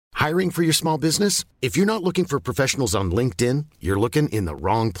Hiring for your small business? If you're not looking for professionals on LinkedIn, you're looking in the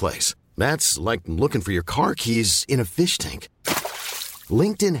wrong place. That's like looking for your car keys in a fish tank.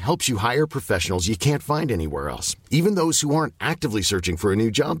 LinkedIn helps you hire professionals you can't find anywhere else, even those who aren't actively searching for a new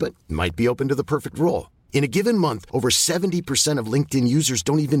job but might be open to the perfect role. In a given month, over 70% of LinkedIn users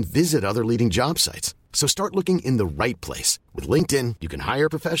don't even visit other leading job sites. So start looking in the right place. With LinkedIn, you can hire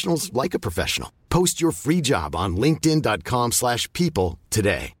professionals like a professional. Post your free job on linkedin.com/people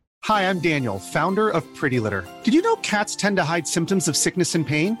today. Hi, I'm Daniel, founder of Pretty Litter. Did you know cats tend to hide symptoms of sickness and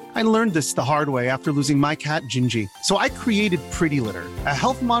pain? I learned this the hard way after losing my cat, Gingy. So I created Pretty Litter, a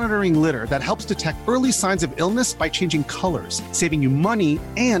health monitoring litter that helps detect early signs of illness by changing colors, saving you money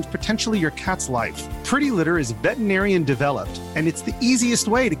and potentially your cat's life. Pretty Litter is veterinarian developed, and it's the easiest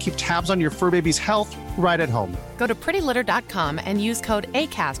way to keep tabs on your fur baby's health right at home. Go to prettylitter.com and use code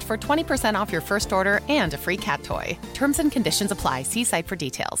ACAST for 20% off your first order and a free cat toy. Terms and conditions apply. See site for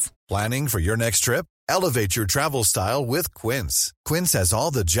details. Planning for your next trip? Elevate your travel style with Quince. Quince has all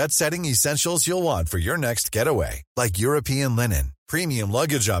the jet-setting essentials you'll want for your next getaway, like European linen, premium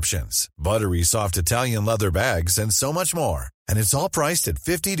luggage options, buttery soft Italian leather bags, and so much more. And it's all priced at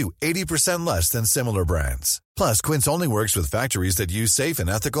 50 to 80% less than similar brands. Plus, Quince only works with factories that use safe and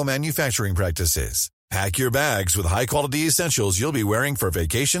ethical manufacturing practices. Pack your bags with high-quality essentials you'll be wearing for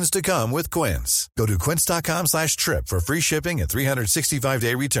vacations to come with Quince. Go to quince.com/trip for free shipping and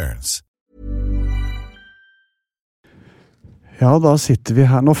 365-day returns. Ja, da sitter vi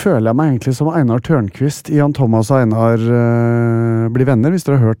her. Nå føler jeg meg egentlig som Einar Tørnquist. Jan Thomas og Einar blir venner, hvis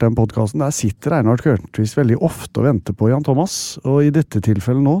dere har hørt den podcasten. Der sitter Einar Tørnquist veldig ofte og venter på Jan Thomas. Og i dette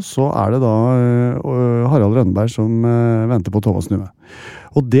tilfellet nå, så det da Harald Rønneberg som venter på Thomas Numme.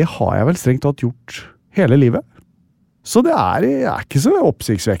 Og det har jeg vel strengt tatt gjort hele livet. Så det ikke så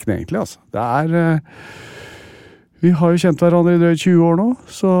oppsiktsvekkende egentlig, altså. Vi har jo kjent hverandre i drøyt 20 år nå,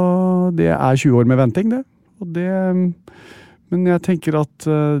 så det 20 år med venting, det. Og det... Men jeg tenker at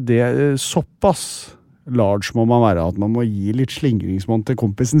det såpass large må man være, at man må gi litt slingringsmål til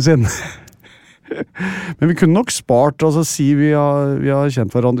kompisen sin. Men vi kunne nok spart, altså si vi har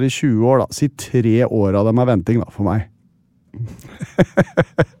kjent hverandre i 20 år da, si 3 år av dem venting da, for meg.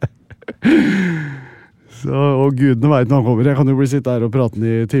 Så, og gudene vet når han kommer. Jeg kan jo bli sitte her og prate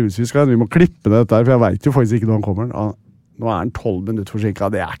i timesvis. Vi må klippe det dette her, for jeg vet jo faktisk ikke når han kommer. Nå han 12 minutter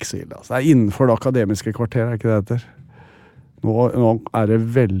forsinket, det ikke så ille. Altså. Det innenfor det akademiske kvarter, ikke det heter? Nå det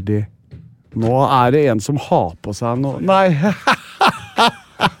veldig... Nå det en som har på seg noe... Nei!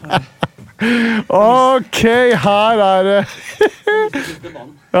 Ok, her det...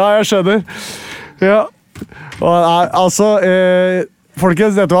 Ja, jeg skjønner. Ja. Altså,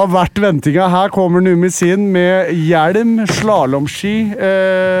 folkens, dette har vært ventinga. Her kommer Numisin med hjelm, slalomski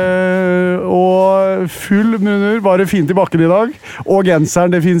og full munur. Var det fint i bakken i dag? Og genseren,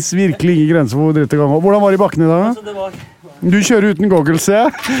 det finnes virkelig ingen grenser for hvor dritt det kan gå. Hvordan var det i bakken i dag? Altså, det var... Du kjører uten goggles, ja?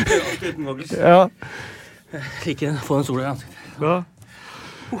 Uten goggles. Ja. Jeg liker å få en sol i ansiktet. Ja.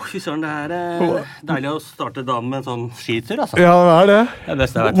 Fy søren, det deilig å starte dagen med en sånn skitur, altså. Ja, det det. Det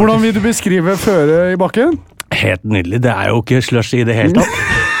beste jeg vet. Hvordan vil du beskrive føret i bakken? Helt nydelig. Det jo ikke slush i det hele tatt.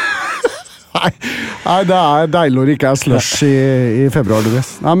 Nei, det deilig når det ikke slush i februar, du vet.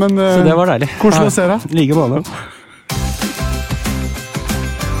 Nei, men... Så det var deilig. Koselig å se deg. Like måned.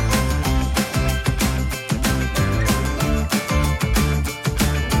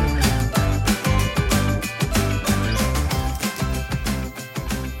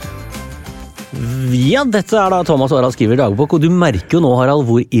 Ja, dette da Thomas og Harald skriver i dagbok, og du merker jo nå, Harald,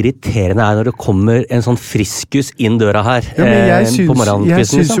 hvor irriterende det når det kommer en sånn friskus inn døra her ja, men jeg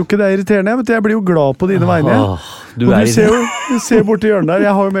syns jo ikke det irriterende, jeg blir jo glad på dine vegne. Du ser bort til hjørnet der,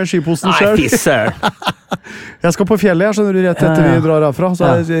 jeg har jo med skiposten selv. Nei, fisser! Jeg skal på fjellet, jeg skjønner du, rett etter vi drar herfra, så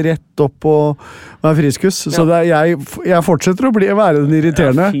det rett opp og være friskus, så jeg fortsetter å være den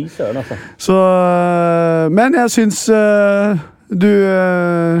irriterende. Ja, fy søren, altså. Så, men jeg synes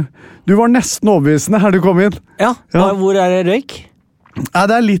du var nesten overbevisende her du kom inn. Ja, hvor det røyk? Ja,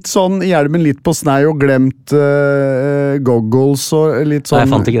 det litt sånn hjelmen litt på snei og glemt goggles og litt sånn... Nei,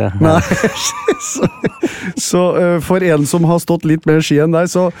 jeg fant ikke det. Nei. så for en som har stått litt mer ski enn deg,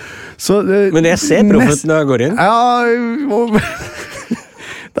 så men jeg ser proffet når jeg går inn. Ja,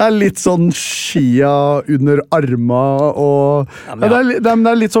 det litt sånn skia under arma og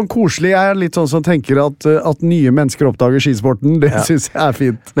det litt sånn koselig. Jeg litt sånn som tenker at nye mennesker oppdager skisporten. Det synes jeg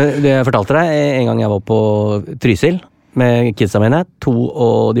fint. Men det jeg fortalte deg en gang jeg var på Trysil med kidsa mine,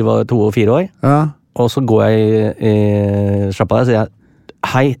 de var 2 og 4 år. Ja. Og så går jeg i slappa der, så jeg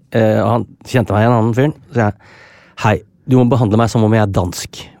hei, han kjente meg igjen, han fyren, så jeg hei, du må behandle meg som om jeg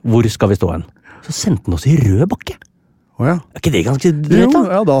dansk. Hvor skal vi stå hen? Så sendte han oss i rød bakke. Ja. Er ikke det ganske drøyt, da?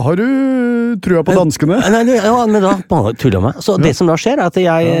 Jo, ja, da har du trua på danskene. Nei, ja, men da bare tuller jeg med. Så det som da skjer, er at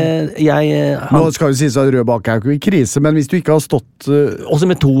Nå skal jo sies at Rødbakke er jo ikke i krise, men hvis du ikke har stått også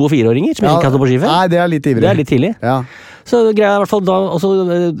med 2 og 4-åringer som ikke kan stå på skifer. Nei, det er litt ivrig. Det er litt tidlig. Ja. Så greia i hvert fall da, og så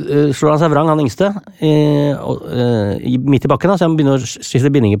slår han seg vrang, han yngste, midt i bakken, da, så han begynner å skifte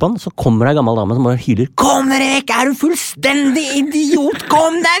bindinger på han, så kommer det en gammel dame som bare hyler, kom dere vekk, er du fullstendig idiot,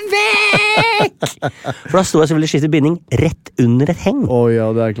 kom deg vekk! For da står jeg selvfølgelig og skifter binding rett under et heng. Ja,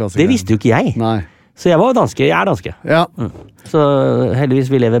 det er klassiker. Det visste jo ikke jeg. Nei. Så jeg var danske, jeg er danske. Ja. Så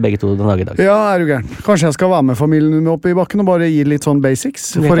heldigvis vi lever begge to den dag i dag. Ja, er du gæren. Kanskje jeg skal være med familien min opp i bakken og bare gi litt sånn basics.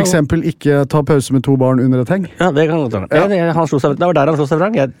 For eksempel ikke ta pause med 2 barn under et heng. Ja, det kan godt være. Det var der han slo seg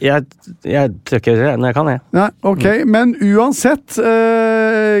vrang. Jeg trykker når jeg kan, jeg. Nei, ok. Men uansett,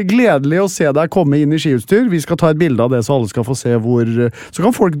 gledelig å se deg komme inn i skiutstyr. Vi skal ta et bilde av det, så alle skal få se hvor... Så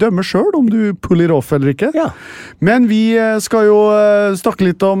kan folk dømme selv om du puller off eller ikke. Ja. Men vi skal jo snakke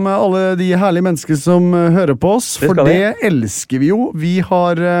litt om alle de herlige mennesker som hører på oss, for det elsker vi jo. Vi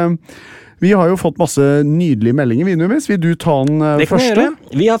har jo fått masse nydelige meldinger, Vinumis. Vil du ta den første?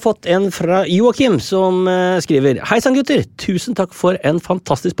 Vi har fått en fra Joachim som skriver: Hei sann gutter, tusen takk for en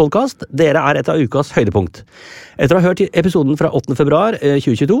fantastisk podcast. Dere er et av ukas høydepunkt. Etter å ha hørt episoden fra 8. februar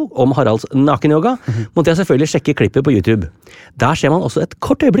 2022 om Haralds nakenyoga, måtte jeg selvfølgelig sjekke klippet på YouTube. Der ser man også et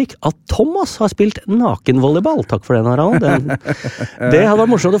kort øyeblikk at Thomas har spilt nakenvolleyball. Takk for den, Harald. Det hadde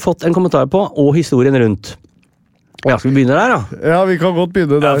vært morsomt å fått en kommentar på, og historien rundt. Ja, skal vi begynne der, da? Ja, vi kan godt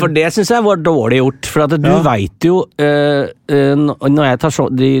begynne der. Ja, for det synes jeg var dårlig gjort, for at du vet jo, når jeg tar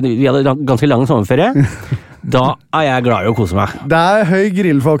vi hadde ganske lang sommerferie, da er jeg glad i å kose meg. Det er høy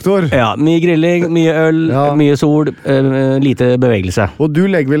grillfaktor. Ja, mye grilling, mye øl, mye sol, lite bevegelse. Og du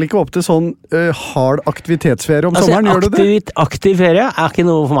legger vel ikke opp til sånn hard aktivitetsferie om sommeren, gjør du det? Aktiv ferie er ikke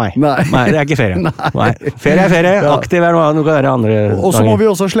noe for meg. Nei, det er ikke ferie. Nei. Ferie er ferie, aktiv er noe kan være andre dager. Og så må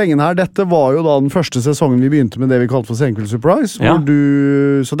vi også slenge inn her, dette var jo da den første sesongen vi begynte med det vi kalte for Senkveld Surprise,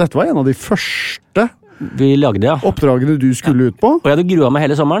 så dette var en av de første vi lagde, oppdragene du skulle ut på. Og jeg hadde grua meg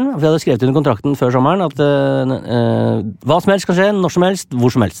hele sommeren, for jeg hadde skrevet under kontrakten før sommeren at hva som helst kan skje, når som helst,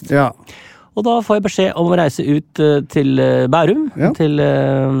 hvor som helst. Ja. Og da får jeg beskjed om å reise ut til Bærum, til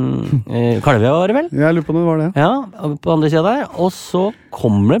Kalvøya var det vel? Jeg lurer på om det var det. Ja, på andre siden der, og så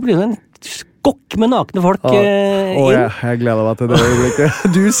kommer det plutselig en skokk med nakne folk inn. Jeg gleder meg til det øyeblikket.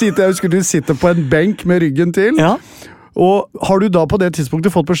 Jeg husker du sitter på en benk med ryggen til, og har du da på det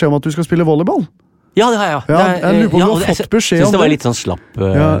tidspunktet fått beskjed om at du skal spille volleyball? Ja, det har jeg. Jeg lurer på om du har fått beskjed om det. Synes det var litt sånn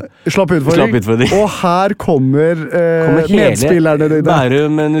slapp utfordring. Og her kommer medspillerne dine.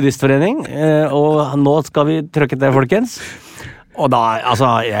 Bærum nudistforening, og nå skal vi trøkke til, folkens. Og da,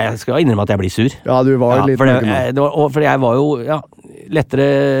 altså, jeg skal innrømme at jeg blir sur. Ja, du var litt for jeg var jo, lettere,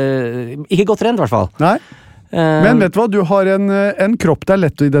 ikke godt trent i hvert fall. Nei. Men vet du hva, du har en kropp det er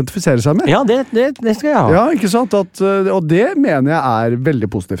lett å identifisere seg med. Ja, det skal jeg ha. Ja, ikke sant? Og det mener jeg er veldig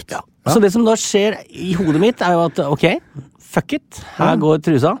positivt. Ja. Så det som da skjer i hodet mitt er jo at, ok, fuck it, her går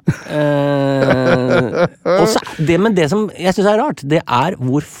trusa. Men det som jeg synes er rart, det er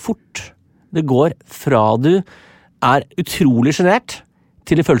hvor fort det går fra du er utrolig genert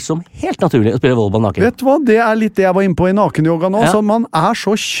til det føles som helt naturlig å spille volleyball naken. Vet du hva, det er litt det jeg var inne på i nakenyoga nå, så man er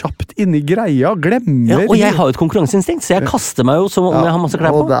så kjapt inne i greia, glemmer... og jeg har jo et konkurranseinstinkt, så jeg kaster meg jo som om jeg har masse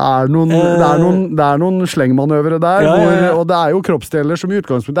klær på. Og det er noen slengmanøvre der, og det er jo kroppsdeler som i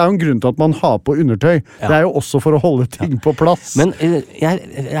utgangspunkt, det er jo en grunn til at man har på undertøy. Det er jo også for å holde ting på plass. Men jeg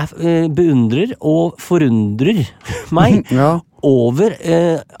beundrer og forundrer meg over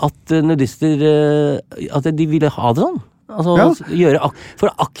at nudister, at de ville ha det sånn. Altså,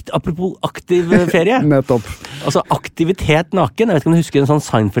 apropos aktiv ferie. Nettopp. Altså, aktivitet naken. Jeg vet ikke om du husker en sånn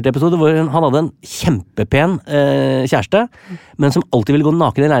Seinfeld-episode hvor han hadde en kjempepen kjæreste, men som alltid ville gå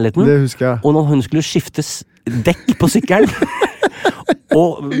naken i leiligheten. Det husker jeg. Og når hun skulle skiftes dekk på sykkelen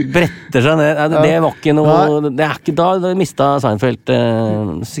og bretter seg ned, det var ikke noe... Det er ikke da mistet Seinfeld.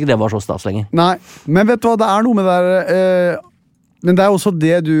 Synes ikke det var så stas lenger. Nei, men vet du hva, det er noe med det der... Men det er også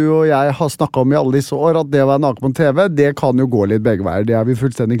det du og jeg har snakket om i alle disse år, at det å være naken på TV, det kan jo gå litt begge veier, det er vi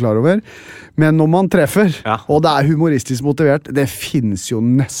fullstendig klar over. Men når man treffer, og det er humoristisk motivert, det finnes jo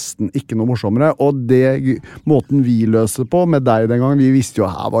nesten ikke noe morsommere, og det måten vi løser på med deg den gangen, vi visste jo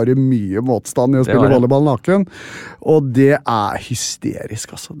her var det mye motstand i å spille volleyball naken, og det er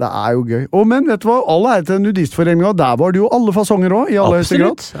hysterisk, altså. Det er jo gøy. Men vet du hva, alle er til nudistforeningen, der var det jo alle fasonger også, i aller høyeste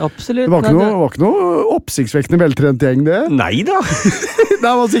grad. Absolutt. Det var ikke noe oppsiktsvekkende veltrent gjeng, det. Nei da.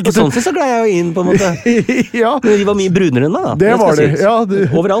 Og sånn sett så gled jeg jo inn på en måte. De var mye brunere enn da. Det var det,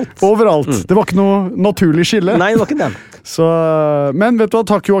 Overalt. Det var ikke noe naturlig skille. Nei, det var ikke den. Men vet du hva,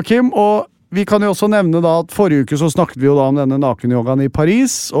 takk Joachim, og vi kan jo også nevne da at forrige uke så snakket vi jo da om denne nakenyogaen i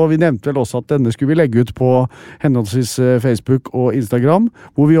Paris, og vi nevnte vel også at denne skulle vi legge ut på henholdsvis Facebook og Instagram,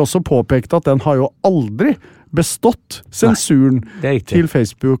 hvor vi også påpekte at den har jo aldri bestått sensuren til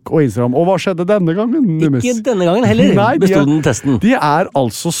Facebook og Instagram. Og hva skjedde denne gangen? Ikke denne gangen heller, bestod den testen. De er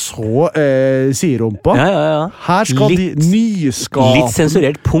altså så siderumpa. Ja. Her skal de nyskape. Litt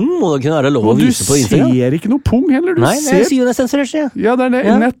sensurert pung må det kunne være lov å vise på Instagram. Og du ser ikke noe pung heller. Nei, jeg sier jo det er sensurert, ja. Ja, det er det.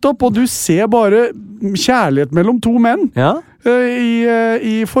 Nettopp, og du ser bare kjærlighet mellom to menn. Ja.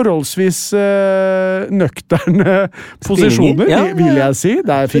 I forholdsvis nøkterne posisjoner, vil jeg si.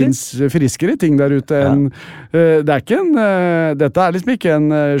 Det finnes friskere ting der ute enn det er ikke dette er liksom ikke en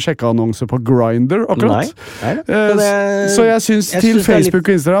sjekkeannonse på Grindr akkurat. Nei. Så jeg synes til Facebook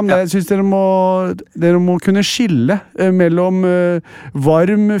og Instagram, jeg synes dere må kunne skille mellom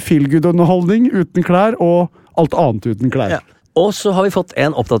varm feelgood-underholdning uten klær og alt annet uten klær. Ja. Og så har vi fått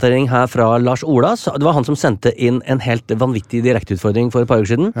en oppdatering her fra Lars Ola. Det var han som sendte inn en helt vanvittig direkteutfordring for et par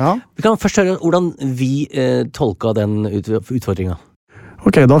uker siden. Ja. Vi kan først høre hvordan vi tolka den utfordringen.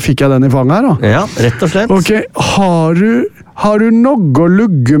 Ok, da fikk jeg den i fanget her da. Ja, rett og slett. Ok, har du noe å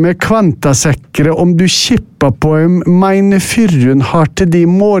lugge med kvantasekre om du kipper på meine fyrrun har til de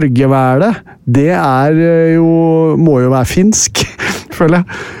morgevæle? Det må jo være finsk, føler jeg.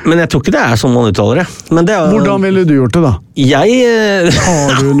 Men jeg tror ikke det som man uttaler det. Men det hvordan ville du gjort det da?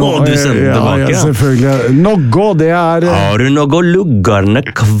 Har du noe? Du sender tilbake, ja. Selvfølgelig. Noe, det Har du noe luggarne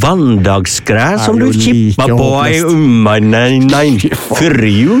kvandagsgræ som du kipper på nei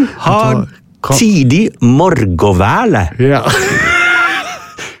fyrrun har tidig morgevæle? Ja.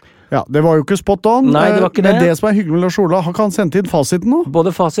 Ja, det var jo ikke spot on. Nei, det var ikke det. Men det som er hyggelig med Lars Ola, han kan sende inn fasiten nå.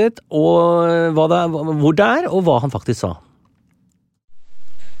 Både fasit, og hvor det og hva han faktisk sa.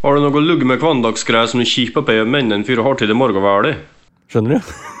 Har du noe å lugge med kvandagsgræ som du kipper på mennene for å ha til det morgenvæle? Skjønner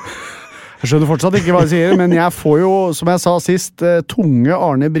du? Jeg skjønner fortsatt ikke hva jeg sier, men jeg får jo, som jeg sa sist, tunge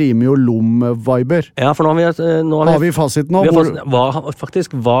Arne Brimi og Lom-viber. Ja, for nå har vi fasiten nå. Hva han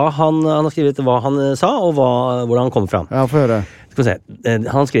har skrevet, hva han sa, og hvordan han kom fram. Ja, få høre. Skal vi se.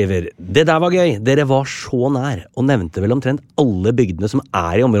 Han skriver: Det der var gøy. Dere var så nær, og nevnte vel omtrent alle bygdene som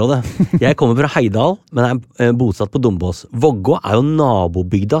i området. Jeg kommer fra Heidal, men er bosatt på Dombås. Vågå jo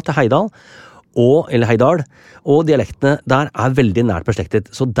nabobygda til Heidal. Eller Heidal, og dialektene der veldig nært beslektet,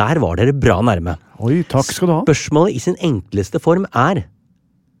 så der var dere bra nærme. Oi, takk skal du ha. Spørsmålet i sin enkleste form har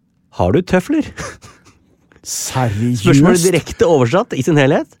du tøfler? Seriøst? Spørsmålet direkte oversatt i sin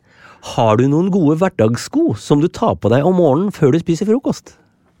helhet: har du noen gode hverdagssko som du tar på deg om morgenen før du spiser frokost?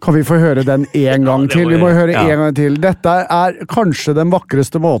 Kan vi få høre den en gang til? Vi må høre en gang til. Dette kanskje den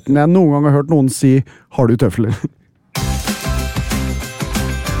vakreste måten jeg noen gang har hørt noen si har du tøfler?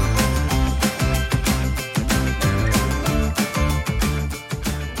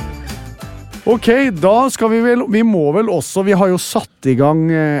 Ok, da skal vi må vel også, vi har jo satt i gang,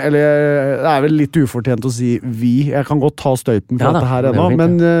 eller det vel litt ufortjent å si jeg kan godt ta støyten for dette her ennå,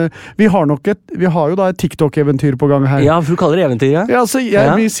 men vi har jo da et TikTok-eventyr på gang her. Ja, for du kaller det eventyr, ja? Ja, altså,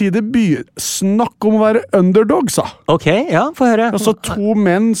 jeg vil si det snakk om å være underdogs, da. Ok, ja, få høre. Altså, 2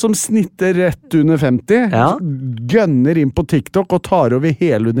 menn som snitter rett under 50, gønner inn på TikTok og tar over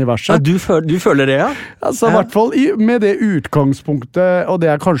hele universet. Ja, du føler det, ja? Altså, i hvert fall med det utgangspunktet, og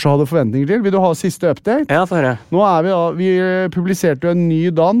det jeg kanskje hadde forventninger til. Vil du ha siste update? Ja, få høre. Nå vi publiserte jo en ny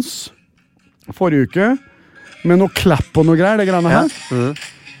dans forrige uke, med noe klapp og noe greier, det greiene her.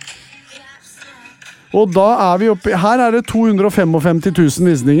 Og da vi oppe, her det 255 000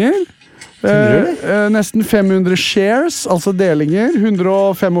 visninger, nesten 500 shares, altså delinger,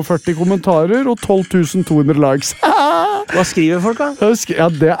 145 kommentarer og 12 200 likes. Hva skriver folk da? Ja,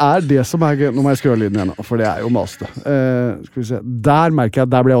 det det som gøy. Nå må jeg skru lyden igjen, for det jo maste. Skal vi se, der merker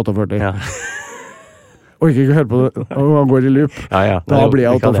jeg, der ble jeg 48. Ja. Og ikke høre på det, og han går i loop. Ja. Da blir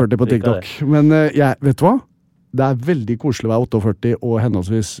jeg 48 på TikTok. Men vet du hva? Det veldig koselig å være 48 og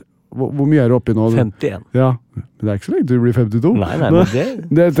henholdsvis. Hvor mye det oppi nå? 51. Ja, men det ikke så lenge til du blir 52. Nei, men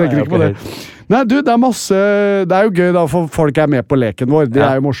det tenker ikke på det. Nei, du, det masse, det jo gøy da, for folk med på leken vår. Det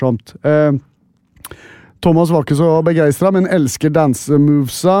jo morsomt. Thomas var ikke så begeistret, men elsker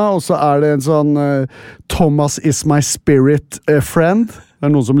dansemovesa, og så det en sånn Thomas is my spirit friend. Det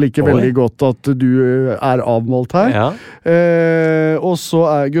noen som liker veldig godt at du avmålt her. Ja. Og så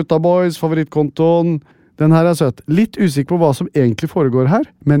Gutta Boys, favorittkontoen. Den her er søt. Litt usikker på hva som egentlig foregår her,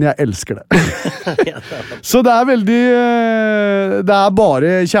 men jeg elsker det. Så det er veldig det er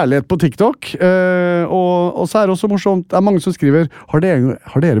bare kjærlighet på TikTok. Og så er det også morsomt. Det er mange som skriver har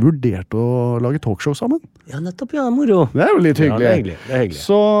dere vurdert å lage talkshow sammen? Ja, nettopp, ja, moro. Det er jo litt hyggelig. Ja, det er hyggelig.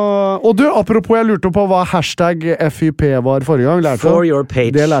 Så, og du, apropos, jeg lurte på hva hashtag FYP var forrige gang. For your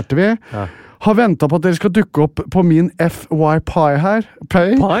page. Det lærte vi. Ja. Har ventet på at dere skal dukke opp på min FYP her.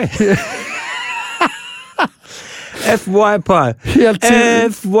 Pie? FYP. Helt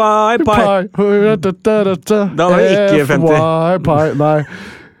til FYP. Da var det ikke 50. FYP, nei.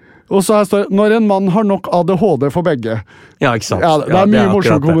 Og så her står det, når en mann har nok ADHD for begge. Ja, ikke sant. Ja, det er mye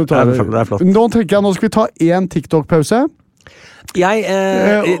morsomme kommentarer. Det er flott. Nå tenker jeg, nå skal vi ta en TikTok-pause.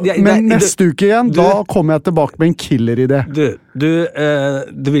 Men neste uke igjen, da kommer jeg tilbake med en killer-idé.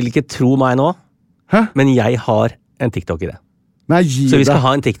 Du vil ikke tro meg nå, Hæ? men jeg har en TikTok-idé. Nei, gi Så vi skal deg.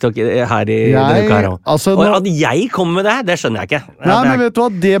 ha en TikTok her i denne uka her også. altså, Og nå- at jeg kommer med det skjønner jeg ikke. Nei, men vet du hva,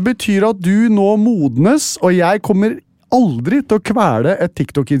 det betyr at du nå modnes, og jeg kommer aldri til å kvele et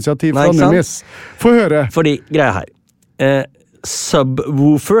TikTok-initiativ Nei, fra ikke sant? Numis. Få høre. Fordi, greia her.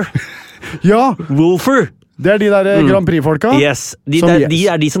 Subwoofer. Ja, Woofer. det er de der Grand Prix-folka. Yes. De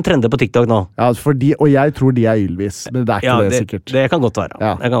er de som trender på TikTok nå. Ja, og jeg tror de er Ylvis, men det er ikke det sikkert. Det kan godt være.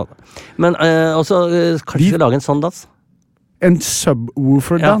 Ja. Det kan godt være. Men også, kanskje vi skal lage en sånn dans? En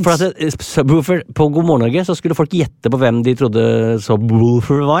subwoofer-dans. Ja, for at Subwoofer på God morgen Norge, så skulle folk gjette på hvem de trodde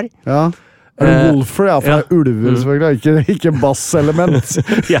Subwoofer var. Ja. Wolfer, ja, for det er ulver selvfølgelig, ikke basselement.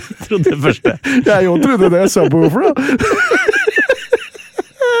 Jeg trodde det første. Jeg jo trodde det er subwoofer, da.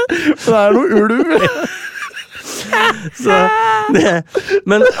 Det er noe ulv. Så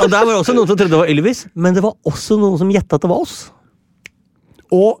og der var det også noen som trodde det var Ylvis, men det var også noen som gjettet at det var oss.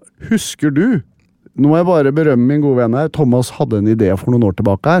 Og husker du, nå må jeg bare berømme min gode venn her, Thomas hadde en idé for noen år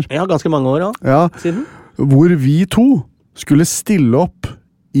tilbake her. Ja, ganske mange år Ja, siden. hvor vi to skulle stille opp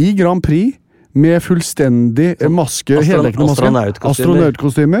i Grand Prix med fullstendig maske, heldekkende maske,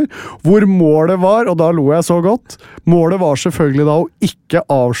 astronautkostymer, hvor målet var, og da lo jeg så godt, målet var selvfølgelig da å ikke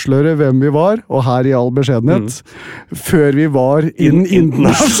avsløre hvem vi var, og her i all beskjedenhet, før vi var i den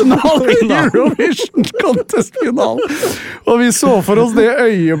internasjonale Eurovision Contest-finalen. Og vi så for oss det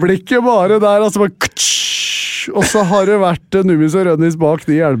øyeblikket bare der, altså bare ktsch, og så har det vært Numis og Rønnis bak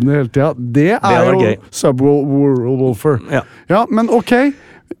de hjelmene hele tida. Det er jo Subwoofer. Ja, men ok,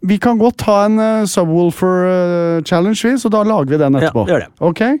 vi kan godt ha en Subwoofer-challenge, så da lager vi den etterpå. Ja, gjør det.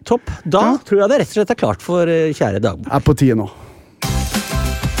 Ok? Topp. Da tror jeg det rett og slett er klart for kjære dagbok. Er på tide nå.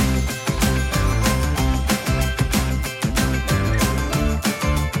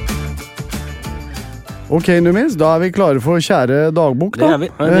 Ok, Numis, da er vi klare for kjære dagbok, da.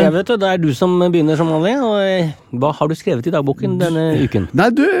 Det er du som begynner som vanlig, og hva har du skrevet i dagboken denne uken? Nei,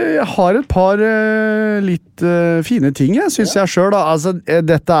 du, jeg har et par litt fine ting, jeg synes jeg selv da. Altså,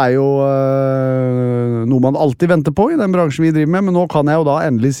 dette er jo noe man alltid venter på i den bransjen vi driver med, men nå kan jeg jo da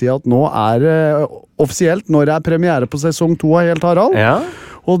endelig si at nå er offisielt, når det er premiere på sesong 2 av Helt Harald. Ja.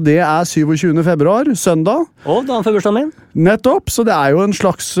 Og det er 27. februar, søndag. Og dagen før bursdagen min. Nettopp, så det er jo en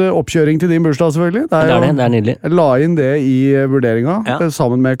slags oppkjøring til din bursdag, selvfølgelig. Det er nydelig. Jeg la inn det i vurderinga,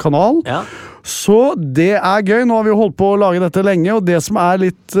 sammen med kanal. Ja. Så det er gøy. Nå har vi jo holdt på å lage dette lenge, og det som er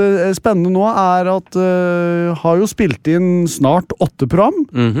litt spennende nå, er at har jo spilt inn snart 8 program,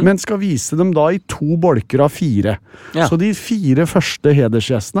 men skal vise dem da i 2 bolker av 4. Ja. Så de 4 første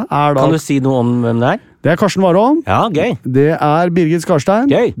hedersgjestene er da... Kan du si noe om hvem det er? Det er Karsten Warholm. Ja, gøy. Det er Birgit Skarstein.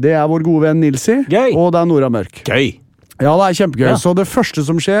 Gøy. Det er vår gode venn Nilsi. Gøy. Og det er Nora Mørk. Gøy. Ja, det er kjempegøy. Ja. Så det første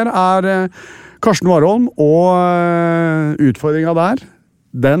som skjer er Karsten Warholm, og utfordringen der,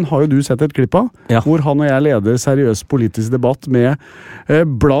 den har jo du sett et klipp av, hvor han og jeg leder seriøs politisk debatt med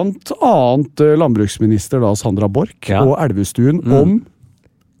blant annet landbruksminister da, Sandra Borch og Elvestuen om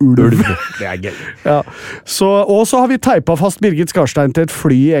ulv. Det er gøy. Ja. Og så har vi teipet fast Birgit Skarstein til et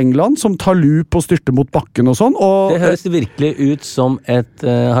fly i England som tar loop og styrter mot bakken og sånn. Og, det høres virkelig ut som et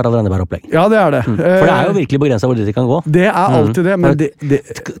Harald Rønneberg-opplegg. Ja, det er det. For det er jo virkelig begrenset hvor det kan gå. Det er alltid det, men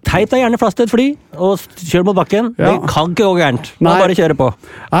teip deg gjerne fast til et fly, og kjør mot bakken. Det kan ikke gå gærent. Bare kjøre på.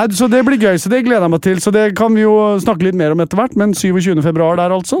 Nei, så det blir gøy, så det gleder jeg meg til. Så det kan vi jo snakke litt mer om etter hvert, men 27. februar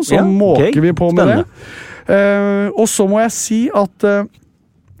der altså, så måker vi på med det. Og så må jeg si at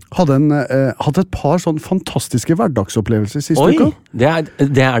hadde hatt et par sånn fantastiske hverdagsopplevelser siste uka. Det er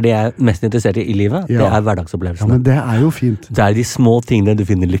det jeg er mest interessert i livet. Det er hverdagsopplevelser. Ja, men det er jo fint. Det er de små tingene du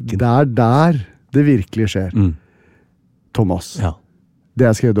finner lykken. Det er der det virkelig skjer. Thomas, det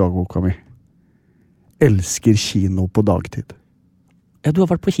jeg skrev i dagboka mi. Elsker kino på dagtid. Ja, du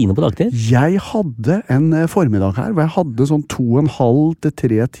har vært på kino på dagtid? Jeg hadde en formiddag her, hvor jeg hadde sånn 2,5 til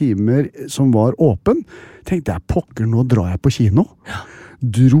 3 timer som var åpen. Tenkte jeg, pokker, nå drar jeg på kino. Ja.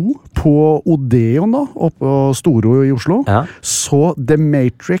 Dro på Odeon da, oppe på Storo i Oslo. Ja. Så The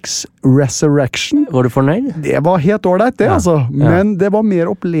Matrix Resurrection. Var du fornøyd? Det var helt ordentlig, det altså. Men det var mer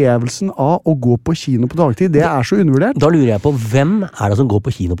opplevelsen av å gå på kino på dagtid. Det er så undervurdert. Da lurer jeg på, hvem er det som går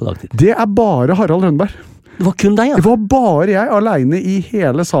på kino på dagtid? Det er bare Harald Rønneberg. Det var kun deg, ja. Det var bare jeg alene i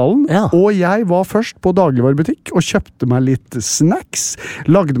hele salen, og jeg var først på dagligvarebutikk og kjøpte meg litt snacks,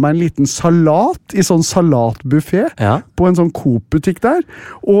 lagde meg en liten salat i sånn salatbuffet på en sånn Coop-butikk der.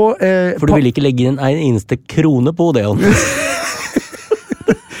 Og, for du ville ikke legge inn en eneste krone på Odeon?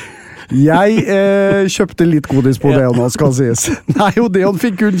 Jeg kjøpte litt godis på Odeon, skal sies. Nei, Odeon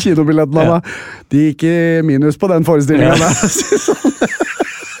fikk kun kinobilletten av meg. De gikk i minus på den forestillingen der.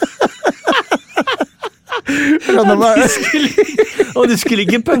 Og du skulle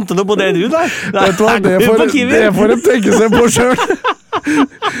ikke pønte noe på det du da? Det får de tenke seg på selv.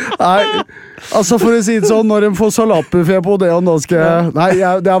 Nei, altså for å si det sånn, når de får salatbuffet på det, da skal jeg... Nei,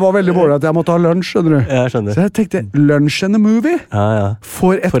 det var veldig målet at jeg måtte ha lunsj, skjønner du. Jeg skjønner. Så jeg tenkte, lunch and a movie?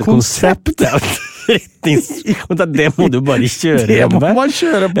 For et konsept. Det må du bare kjøre hjemme. Det må man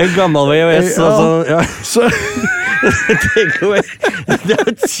kjøre på. En gammel VHS, altså. Det er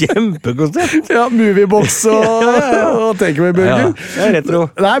et kjempekonsept. Ja, moviebox og takeaway-burger. Det er retro.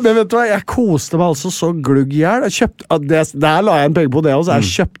 Nei, men vet du hva, jeg koste meg altså så glugg i hjel. Der la jeg en penger på det også. Jeg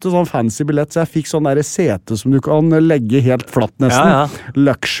kjøpte sånn fancy billett, så jeg fikk sånn der sete som du kan legge helt flatt nesten.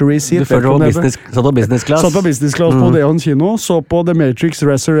 Luxury seat. Du satt på business class. Satt på business class på Odeon kino, så på The Matrix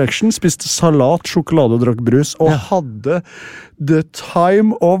Resurrection, spiste salat, sjokolade og drakk brus, og hadde the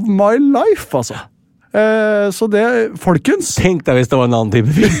time of my life, altså. Så det, folkens. Tenk deg hvis det var en annen type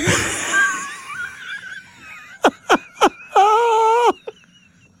film.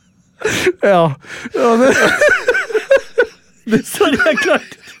 Ja, det sorry, jeg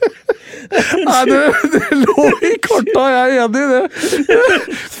klarte. Nei, det lå i korta, jeg er enig i det.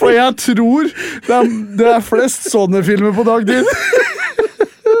 For jeg tror det er flest sånne filmer på dagtid.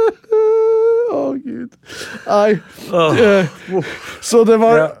 Gud. Nei. Så det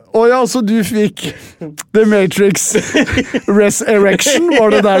var... så du fikk The Matrix Resurrection,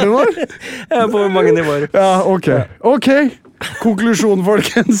 var det der det var? Ja, på mange nivåer. Ja, ok. Konklusjon,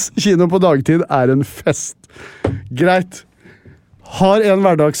 folkens. Kino på dagtid er en fest. Greit. Har en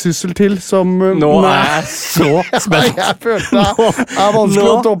hverdagssyssel til som... Nå er jeg så spent. Jeg følte det er vanskelig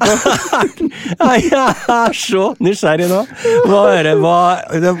å toppe. Jeg er så nysgjerrig nå. Hva er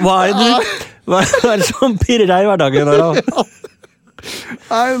det som pirrer deg i hverdagen da?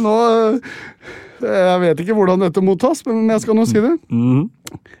 Nei, nå... Jeg vet ikke hvordan dette mottas, men jeg skal nå si det.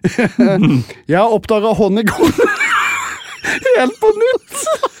 Jeg har oppdaget honeycomb helt på nytt.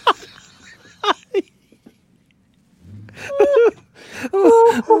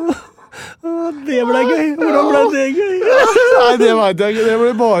 Det ble gøy. Hvordan ble det gøy? Nei, det vet jeg ikke. Det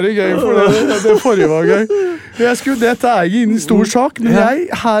ble bare gøy, for det forrige var gøy. Dette er ikke inn i stor sak, men jeg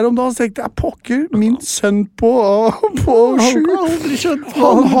her om dagen tenkte jeg, pokker, min sønn på 7,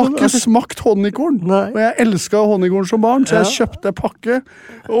 han har ikke smakt honeykorn. Og jeg elsket honeykorn som barn, så jeg kjøpte pakke,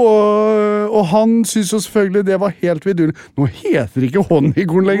 og han synes jo selvfølgelig det var helt vidunlig. Nå heter det ikke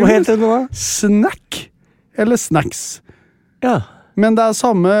honeykorn lenger. Hva heter det nå? Snack, eller snacks. Ja. Men det er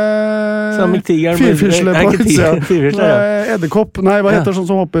samme firfisle på utsida. Edderkopp. Nei, hva heter sånn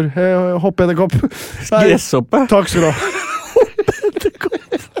som hopper? Hopp-edderkopp. Gresshoppe. Takk skal du ha. Hopp-edderkopp.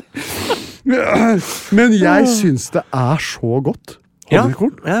 Men jeg synes det er så godt.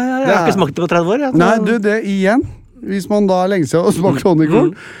 Honeykorn. Ja, jeg har ikke smakt det på 30 år. Nei, du, det igjen. Hvis man da er lenge siden har smakt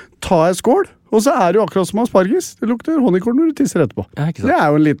honeykorn, ta en skål, og så er det jo akkurat som asparges. Det lukter honeykorn når du tisser etterpå. Det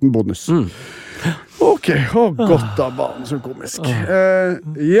er jo en liten bonus. Ok, godt av banen, så komisk.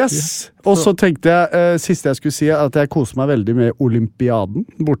 Yes, og så tenkte jeg, siste jeg skulle si, at jeg koser meg veldig med olympiaden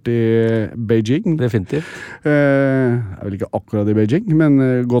borte i Beijing. Definitivt. Jeg er vel ikke akkurat i Beijing, men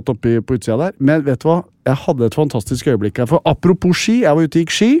godt oppe på utsida der. Men vet du hva? Jeg hadde et fantastisk øyeblikk her, for apropos ski, jeg var ute og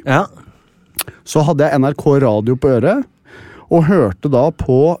gikk ski, så hadde jeg NRK radio på øret, og hørte da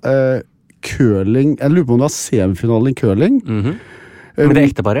på curling, jeg lurer på om det var semifinalen i curling. Men det er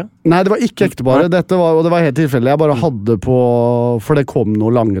ekteparet? Nei, det var ikke ekteparet. Det var helt tilfeldig. Jeg bare hadde på, for det kom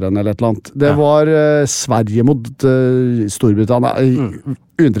noe langrenn eller et eller annet. Det var Sverige mot Storbritannia.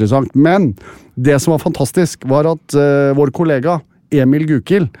 Uinteressant. Men det som var fantastisk var at vår kollega Emil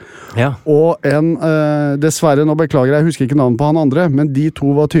Gukild og dessverre, nå beklager jeg husker ikke navnet på han andre, men de to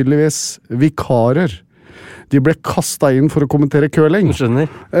var tydeligvis vikarer. de ble kastet inn for å kommentere curling. Skjønner.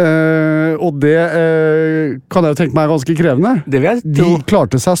 Og det kan jeg jo tenke meg er ganske krevende. Det vil jeg De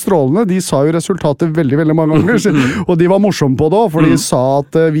klarte seg strålende. De sa jo resultatet veldig, veldig mange ganger. Og de var morsomme på det også, for de sa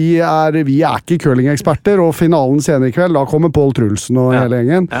at vi er ikke curlingeksperter, og finalen senere i kveld, da kommer Pål Trulsen og hele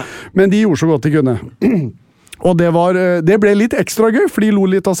gjengen. Ja. Men de gjorde så godt de kunne. Og det ble litt ekstra gøy, for de lo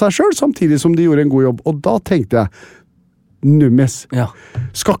litt av seg selv, samtidig som de gjorde en god jobb. Og da tenkte jeg, Nummis,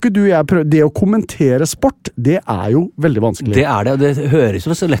 skal ikke du og jeg prøve? Det å kommentere sport, det er jo veldig vanskelig. Det er det, og det høres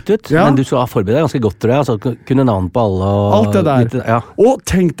jo så lett ut, men du skal forberede deg ganske godt, tror jeg. Altså, kunne navn på alle og... Alt det der. Og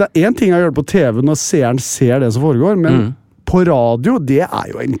tenk deg, en ting jeg gjør på TV når seeren ser det som foregår, men på radio, det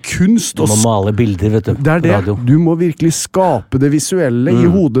er jo en kunst. Du må male bilder, vet du. Det er det. Radio. Du må virkelig skape det visuelle i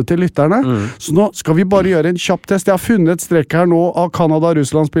hodet til lytterne. Så nå skal vi bare gjøre en kjapp test. Jeg har funnet et strekk her nå av Canada og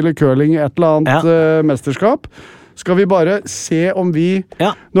Russland spiller curling i et eller annet mesterskap. Skal vi bare se om vi...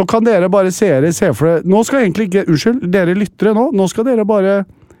 Nå kan dere bare se for det. Nå skal egentlig ikke... Unnskyld, dere lyttere nå skal dere bare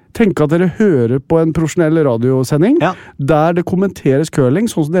tenke at dere hører på en profesjonell radiosending der det kommenteres curling,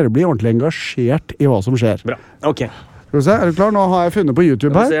 sånn som dere blir ordentlig engasjert i hva som skjer. Bra, ok. Skal vi se, er du klar? Nå har jeg funnet på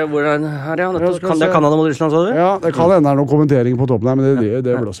YouTube her. Se hvor her, det er Canada mot Russland, sa du? Ja, det kan hende noen kommentering på toppen her, men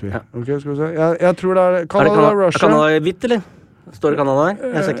det blåser vi. Ok, skal vi se. Jeg tror det er Canada og Russia. Er Canada hvitt, eller? Står det Canada her?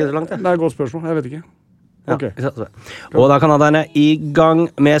 Jeg ser ikke så langt, Det er et godt spørsmål, jeg vet ikke. Okay. Og da kan Canadierne i gang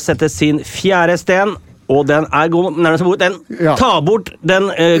med å sette sin 4. sten, og den er god, den tar bort den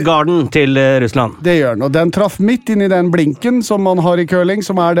garden til Russland. Det gjør den, og den traff midt inn i den blinken som man har i curling,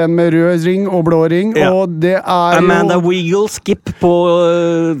 som er den med rød ring og blå ring, og det er Amanda Weigel skip på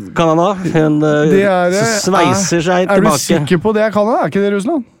Canada. Hun sveiser seg tilbake. Er du sikker på det er Canada? Er ikke det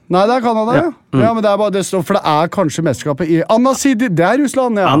Russland? Nei, det er Canada, ja, men det er bare det står, for det er kanskje mesterskapet i Anna Sidorova, det er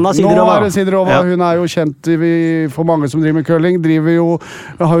Russland, Anna Sidorova. Nå er det Sidorova, hun er jo kjent for mange som driver med curling, har jo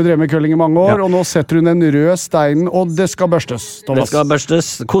drevet med curling i mange år, og nå setter hun den røde steinen, og det skal børstes, Thomas. Det skal børstes,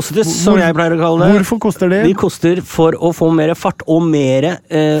 kostes, som jeg pleier å kalle det. Hvorfor koster det? De koster for å få mer fart og mer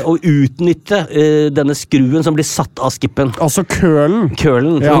å utnytte denne skruen som blir satt av skippen. Altså kølen.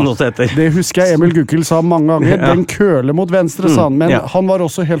 Kølen, som det også heter. Det husker jeg Emil Gukkel sa mange ganger, den køler mot venstre, sa han, men han var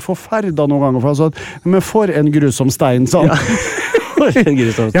også helt forferda noen ganger, for han sa at men for en grusom stein, sa han.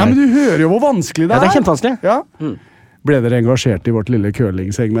 Ja, men du hører jo hvor vanskelig det er. Ja, det er kjempevanskelig. Ja. Ble dere engasjert i vårt lille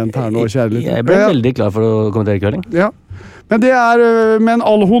curling-segment her nå, kjære lytter? Jeg ble veldig klar for å kommentere curling. Ja, men det er med en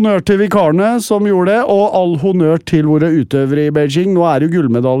all honnør til vikarene som gjorde det, og all honnør til våre utøvere i Beijing. Nå er det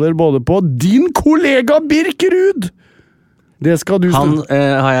gullmedaljer både på din kollega Birkerud! Det skal du Han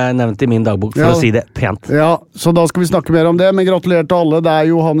har jeg nevnt i min dagbok, for å si det pent. Ja, så da skal vi snakke mer om det, men gratulerer til alle. Det er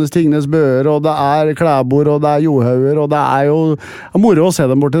Johannes Tingnes Bøer, og det er Klæbor, og det er Johauger, og det er jo moro å se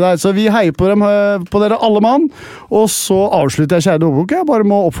dem borti der. Så vi heier på dem, på dere alle mann, og så avslutter jeg kjære dagbok. Jeg bare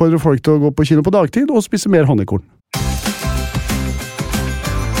må oppfordre folk til å gå på kino på dagtid og spise mer honningkorn.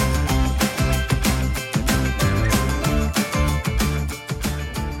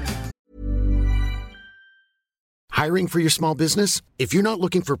 Hiring for your small business? If you're not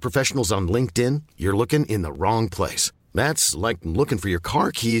looking for professionals on LinkedIn, you're looking in the wrong place. That's like looking for your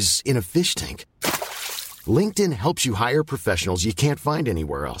car keys in a fish tank. LinkedIn helps you hire professionals you can't find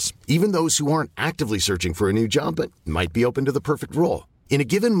anywhere else, even those who aren't actively searching for a new job but might be open to the perfect role. In a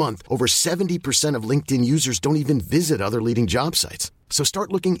given month, over 70% of LinkedIn users don't even visit other leading job sites. So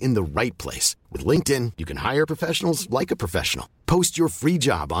start looking in the right place. With LinkedIn, you can hire professionals like a professional. Post your free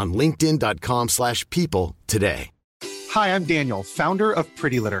job on linkedin.com/people today. Hi, I'm Daniel, founder of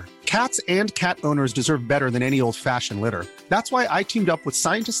Pretty Litter. Cats and cat owners deserve better than any old-fashioned litter. That's why I teamed up with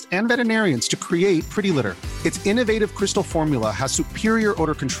scientists and veterinarians to create Pretty Litter. Its innovative crystal formula has superior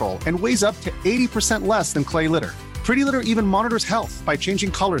odor control and weighs up to 80% less than clay litter. Pretty Litter even monitors health by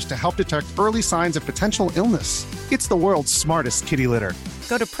changing colors to help detect early signs of potential illness. It's the world's smartest kitty litter.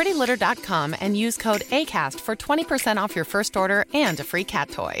 Go to prettylitter.com and use code ACAST for 20% off your first order and a free cat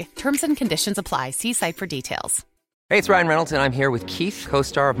toy. Terms and conditions apply. See site for details. Hey, it's Ryan Reynolds, and I'm here with Keith,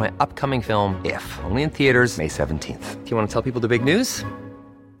 co-star of my upcoming film, If, only in theaters May 17th. Do you want to tell people the big news?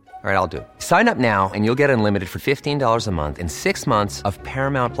 All right, I'll do it. Sign up now and you'll get unlimited for $15 a month and 6 months of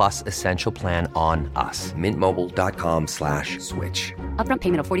Paramount Plus Essential Plan on us. MintMobile.com/switch. Upfront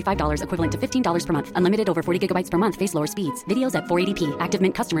payment of $45 equivalent to $15 per month. Unlimited over 40 gigabytes per month. Face lower speeds. Videos at 480p. Active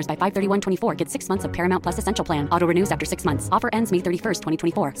Mint customers by 531.24 get 6 months of Paramount Plus Essential Plan. Auto renews after 6 months. Offer ends May 31st,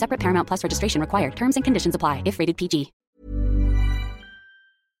 2024. Separate Paramount Plus registration required. Terms and conditions apply if rated PG.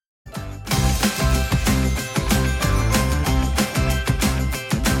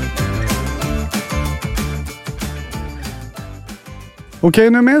 Ok,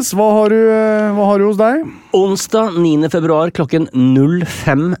 Nummis, hva har du hos deg? Onsdag 9. februar klokken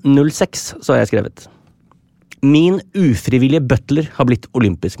 05.06, så har jeg skrevet. Min ufrivillige butler har blitt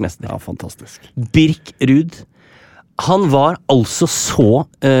olympisk mester. Ja, fantastisk. Birk Ruud. Han var altså så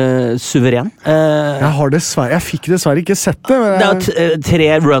suveren. Jeg fikk dessverre ikke sett det. Det er 3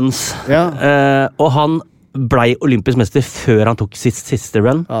 runs. Ja. Og han blei olympisk mester før han tok sitt siste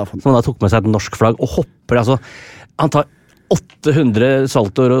run. Ja, så han tok med seg et norsk flagg og hopper, altså. Han tar 800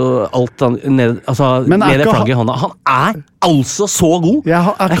 saltoer og alt ned det flagget i hånda. Han altså så god!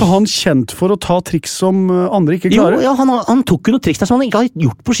 Ikke han kjent for å ta triks som andre ikke klarer? Jo, ja, han tok jo noen triks der som han ikke har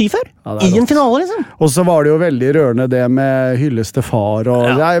gjort på ski før. Ja, I en finale, liksom. Og så var det jo veldig rørende det med hyllest til far.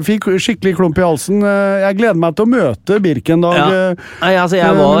 Jeg fikk skikkelig klump i halsen. Jeg gleder meg til å møte Birk en dag.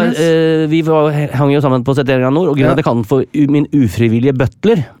 Vi hang jo sammen på 71 grader nord, og grunnen til at jeg kalte den for min ufrivillige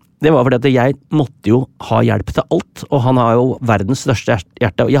butler, det var fordi at jeg måtte jo ha hjelp til alt, og han har jo verdens største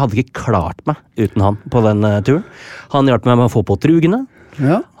hjerte, og jeg hadde ikke klart meg uten han på den turen. Han hjalp meg med å få på trugene,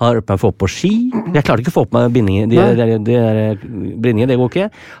 han hjalp meg med å få på ski, jeg klarte ikke å få på meg bindinger, bindinger, det går ikke.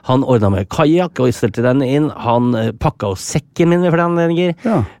 Han ordnet med kajak og stelte den inn, han pakket jo sekken min med flere anledninger,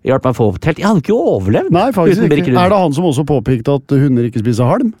 hjalp meg å få på telt. Jeg hadde ikke overlevd. Nei, faktisk ikke. Er det han som også påpekte at hunder ikke spiser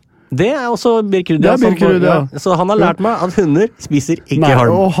halm? Det er også Birk Ruud. Så han har lært meg at hunder spiser ikke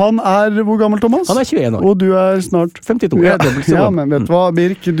halm. Og han hvor gammel, Thomas? Han 21 år. Og du snart 52. Men vet du hva,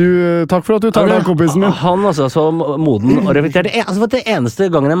 Birk, takk for at du tar deg kompisen min. Han altså så moden og reflektert. Det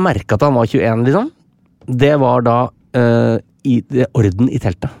eneste gangen jeg merket at han var 21, liksom, det var da i orden i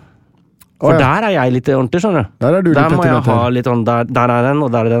teltet. For der jeg litt ordentlig, skjønner du. Der du litt må jeg ha litt sånn, der den,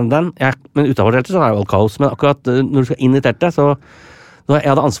 og der den. Men utenfor teltet så jo alt kaos. Men akkurat når du skal inn i teltet, så jeg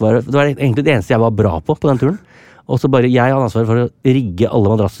hadde ansvaret, det var egentlig det eneste jeg var bra på den turen. Og så bare jeg hadde ansvaret for å rigge alle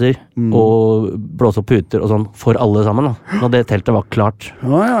madrasser og blåse opp puter og sånn for alle sammen da. Når det teltet var klart.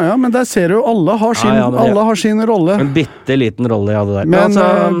 Ja, men der ser du jo, alle har sin rolle. En bitte liten rolle jeg hadde der.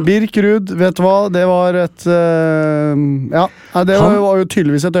 Men Birk Ruud, vet du hva, det var det var jo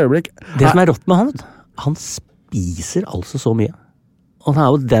tydeligvis et øyeblikk. Det som rått med han, han spiser altså så mye. Og han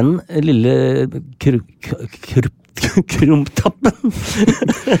jo den lille krumptappen.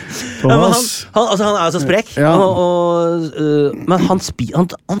 Thomas. Han jo så sprek. Men han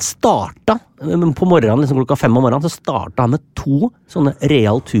starta på morgenen, liksom klokka 5 om morgenen, så starta han med 2 sånne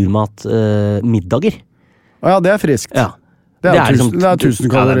real turmat middager. Ja, det friskt. Ja. Det er 1000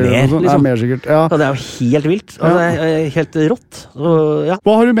 kalorier. Det er mer sikkert. Ja. Det jo helt vilt. Det helt rått.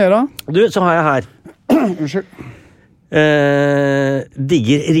 Hva har du mer da? Så har jeg her. Unnskyld.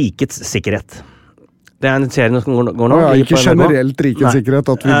 Digger rikets sikkerhet. Det en serie som går nå. Ikke generelt rikets sikkerhet,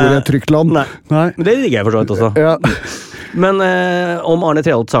 at vi bor i et trygt land. Nei. Men det digger jeg for så vidt også. Ja. Men om Arne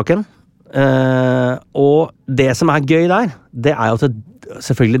Treholt-saken, og det som gøy der, det jo at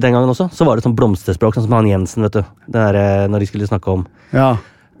selvfølgelig den gangen også, så var det sånn blomsterspråk, sånn som han Jensen, vet du. Det når de skulle snakke om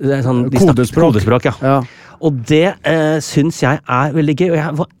sånn, kodespråk. Ja. Og det synes jeg veldig gøy,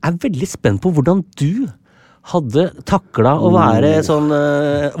 og jeg veldig spent på hvordan du hadde taklet å være sånn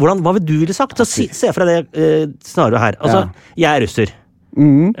hva vil du ville sagt? Så se fra det snarere her. Altså, jeg russer.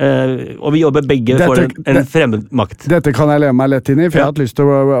 Og vi jobber begge for en fremmed makt. Dette kan jeg leve meg lett inn i, for jeg har hatt lyst til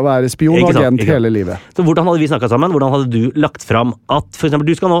å være spion og agent hele livet. Så hvordan hadde vi snakket sammen? Hvordan hadde du lagt fram at, for eksempel,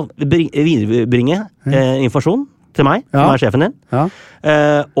 du skal nå viderebringe informasjon til meg, som sjefen din,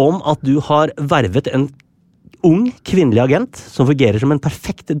 om at du har vervet en ung, kvinnelig agent som fungerer som en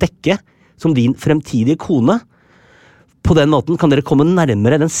perfekt dekke som din fremtidige kone. På den måten kan dere komme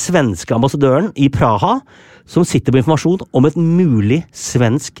nærmere den svenske ambassadøren i Praha, som sitter på informasjon om et mulig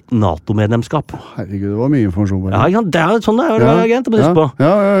svensk NATO-medlemskap. Herregud, det var mye informasjon. Ja, det jo sånn det agent, må du huske på.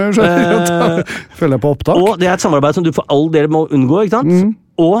 Jeg skjønner. Følger jeg på opptak. Og det et samarbeid som du for all del må unngå, ikke sant?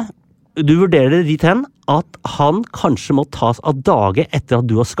 Og du vurderer det dit hen at han kanskje må tas av dage etter at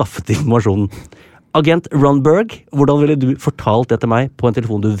du har skaffet informasjonen. Agent Ron Berg, hvordan ville du fortalt det til meg på en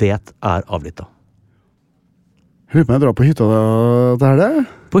telefon du vet avlyttet? Lurer på om jeg drar på hytta det?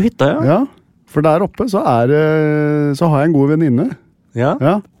 På hytta, ja. For der oppe så har jeg en god venninne. Ja?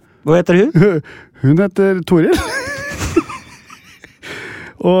 Hva heter hun? Hun heter Toril.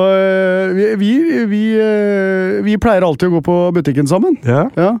 Og vi pleier alltid å gå på butikken sammen.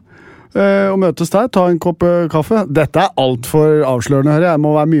 Ja. Og møtes der, ta en kopp kaffe. Dette alt for avslørende, hører jeg.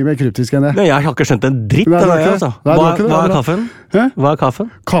 må være mye mer kryptisk enn det. Nei, jeg har ikke skjønt en dritt av det, altså. Hva kaffen? Hva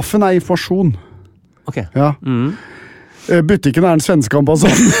kaffen? Kaffen informasjon. Ok. Ja. Butikken den svenske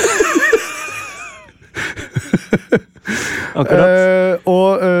ambassaden. Akkurat.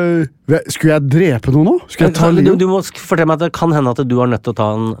 Skulle jeg drepe noe nå? Du må fortelle meg at det kan hende at du har nødt til å ta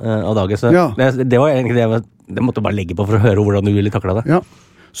en av dagen. Det var egentlig det måtte bare legge på for å høre hvordan du ville takle det. Ja.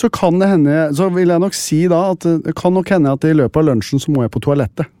 Så kan det hende, så vil jeg nok si da at det kan nok hende at i løpet av lunsjen så må jeg på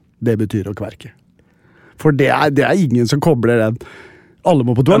toalettet. Det betyr å kverke. For det er ingen som kobler den. Alle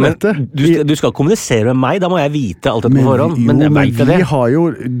må på toalettet. Du skal kommunisere med meg, da må jeg vite alt dette på forhånd. Men jeg vet det.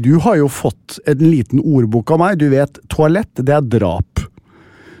 Du har jo fått en liten ordbok av meg. Du vet, toalett, det er drap.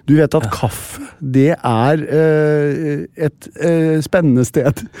 Du vet at kaffe, det er et spennende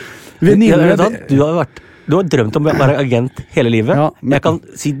sted. Du har drømt om å være agent hele livet. Ja, jeg kan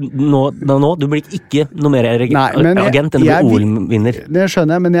si nå, du blir ikke noe mer agent enn å bli OL-vinner. Det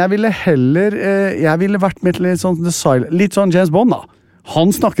skjønner jeg, men jeg ville heller vært med til litt sånn James Bond da. Han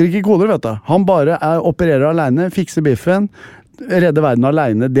snakker ikke i koder, vet du. Han bare opererer alene, fikser biffen, redder verden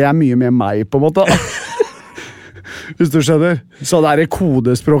alene. Det er mye med meg, på en måte. Hvis du skjønner. Så det er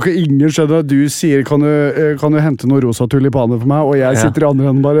kodespråket. Ingen skjønner at du sier kan du hente noen rosa tulipaner for meg, og jeg sitter i andre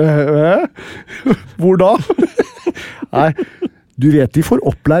enden bare Hvor da? Nei, du vet de får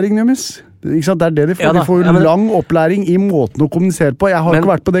opplæring, Numis. Ikke sant? Det er det de får. De får lang opplæring i måten å kommunisere på. Jeg har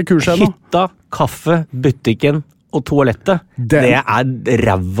ikke vært på det kurset ennå. Hytta, kaffe, butikken og toalettet, det er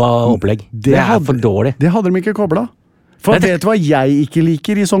ræva opplegg. Det er for dårlig. Det hadde de ikke koblet. For vet du hva jeg ikke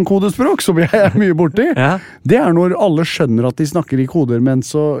liker i sånn kodespråk, som jeg er mye borti? Ja. Det er når alle skjønner at de snakker i koder, men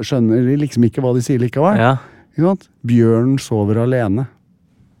så skjønner de liksom ikke hva de sier likevel. Ja. Ikke sant? Bjørn sover alene.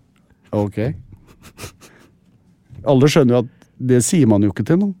 Ok. Alle skjønner jo at det sier man jo ikke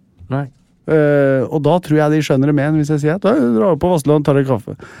til noen. Nei. Og da tror jeg de skjønner det med hvis jeg sier at dra på Vassland og tar en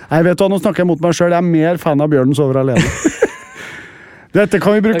kaffe. Nei, vet du hva, nå snakker jeg mot meg selv. Jeg er mer fan av Bjørn sover alene. Dette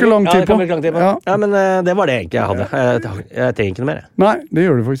kan vi bruke lang tid på. Ja, men det var det egentlig jeg hadde. Jeg trenger ikke noe mer. Nei, det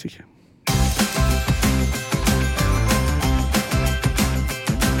gjør du faktisk ikke.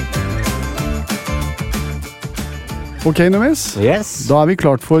 Ok, Numis. Yes. Da er vi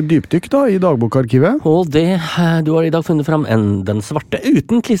klart for dypdykk da, i dagbokarkivet. Og du har i dag funnet frem den svarte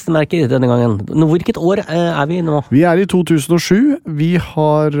uten klistremerker denne gangen. Hvilket år er vi nå? Vi er i 2007. Vi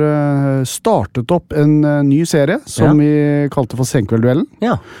har startet opp en ny serie som vi kalte for Senkveldduellen.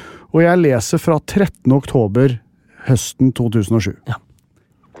 Ja. Og jeg leser fra 13. oktober høsten 2007. Ja.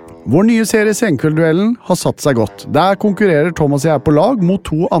 Vår nye serie Senkveldduellen har satt seg godt. Der konkurrerer Thomas og jeg på lag mot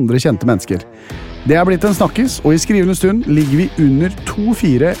 2 andre kjente mennesker. Det er blitt en snakkis, og i skrivende stund ligger vi under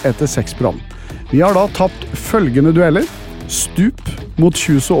 2-4 etter 6 program. Vi har da tapt følgende dueller: stup mot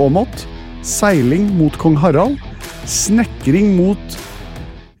Kjus og Åmot, seiling mot Kong Harald, snekring mot...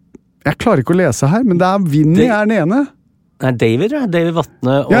 Jeg klarer ikke å lese her, men det er Vinny er den ene. Nei, David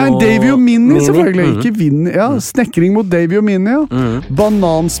Vatne og... Ja, Davy og Minnie selvfølgelig, ikke Vinny. Ja, snekring mot Davy og Minnie, ja.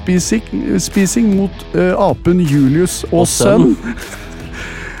 Bananspising mot apen Julius og sønn.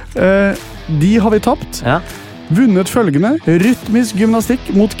 De har vi tapt. Ja. Vunnet følgende: rytmisk gymnastikk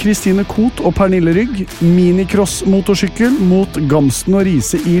mot Kristine Koht og Pernille Rygg, minicross-motorsykkel mot Gamsten og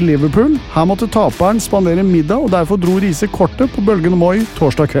Riise i Liverpool. Her måtte taperen spandere middag, og derfor dro Riise kortet på Bølgen og Moi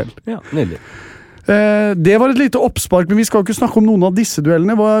torsdag kveld. Ja, nydelig. Det var et lite oppspark, men vi skal ikke snakke om noen av disse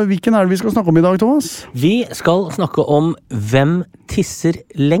duellene. Hvilken er det vi skal snakke om i dag, Thomas? Vi skal snakke om hvem tisser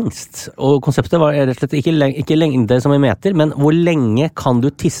lengst. Og konseptet var rett og slett ikke lengde som i meter, men hvor lenge kan du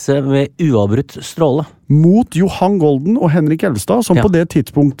tisse med uavbrutt stråle? Mot Johan Golden og Henrik Elvstad, som på det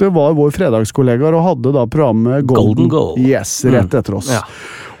tidspunktet var vår fredagskollegaer og hadde da programmet Golden Goal. Yes, rett etter oss. Ja.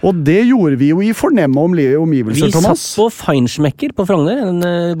 Og det gjorde vi jo i fornemme omgivelser, Thomas. Vi satt på Feinschmecker på Frogner, en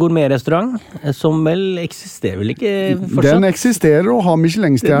gourmetrestaurant, som vel eksisterer vel ikke fortsatt? Den eksisterer og har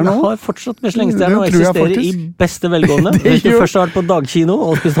Michelin-stjerne nå. Den har fortsatt Michelin-stjerne og eksisterer i beste velgående. Hvis du først har vært på dagkino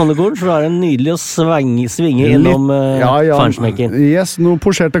og spist Hollywood, så er det nydelig å svinge innom Feinschmecker. Yes, noen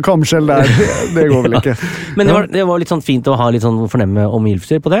porsjerte kamskjell der, det går vel ikke. Men det var litt sånn fint å ha litt sånn fornemme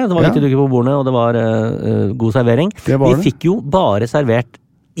omgivelser på det. Det var litt dukker på bordene, og det var god servering. Vi fikk jo bare servert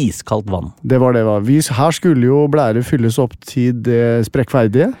iskaldt vann. Det var det. Her skulle jo blære fylles opp til det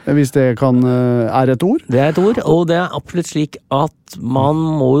sprekkferdige, hvis det er et ord. Det er et ord, og det er absolutt slik at man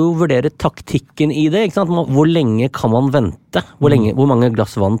må jo vurdere taktikken i det, ikke sant? Hvor lenge kan man vente? Hvor mange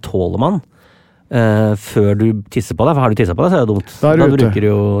glass vann tåler man? Før du tisser på deg, for har du tisset på deg, så er det dumt. Da bruker du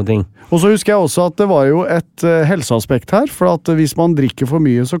jo ting. Og så husker jeg også at det var jo et helseaspekt her, for at hvis man drikker for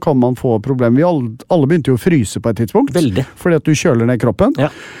mye, så kan man få problem. Vi alle begynte jo å fryse på et tidspunkt. Veldig. Fordi at du kjøler ned kroppen. Ja.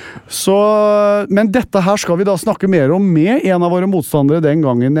 Så, men dette her skal vi da snakke mer om med en av våre motstandere den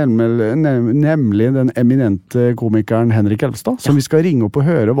gangen, nemlig den eminente komikeren Henrik Elvstad, som vi skal ringe opp og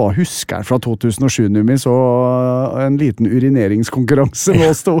høre hva husker fra 2007, Numis, og en liten urineringskonkurranse nå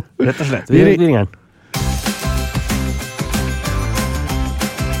stod. Rett og slett. Vi ringer.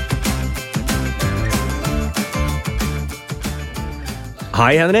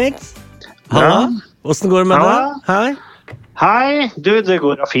 Hei, Henrik. Halla. Hvordan går det med deg? Hei. Hei, det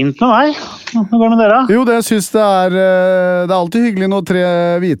går da fint med meg. Hva går det med dere? Jo, det synes det er alltid hyggelig når 3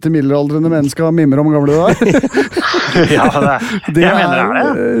 hvite middelaldrende menn skal mimre om gamle dager. Ja, jeg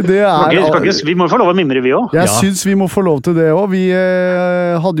mener det. Vi må få lov å mimre, vi også. Jeg synes vi må få lov til det også. Vi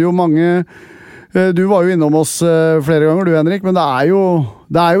hadde jo mange... Du var jo innom oss flere ganger, du Henrik, men det er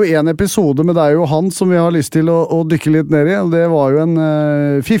jo en episode med deg og han som vi har lyst til å dykke litt ned i, og det var jo en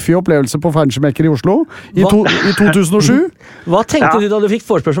fiffig opplevelse på Fernsemekker i Oslo i 2007. Hva tenkte du da du fikk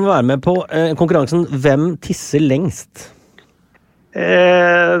forespørsel om å være med på konkurransen Hvem tisser lengst?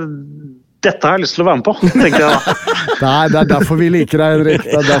 Dette har jeg lyst til å være med på, tenkte jeg da. Det er derfor vi liker deg, Henrik.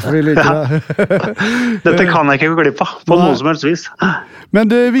 Det er derfor vi liker deg. Dette kan jeg ikke gå glipp av, på noen som helst vis. Men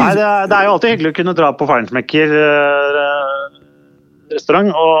det er jo alltid hyggelig å kunne dra på Fernsemekker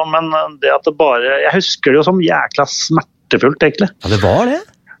restaurant, men det at det bare... Jeg husker det jo som jækla smertefullt, egentlig. Ja, det var det?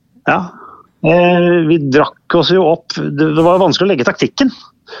 Ja. Vi drakk oss jo opp. Det var vanskelig å legge taktikken.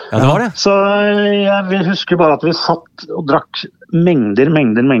 Ja, det var det. Så jeg husker bare at vi satt og drakk mengder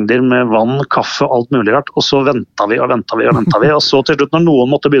med vann, kaffe og alt mulig rart, og så ventet vi, og så til slutt når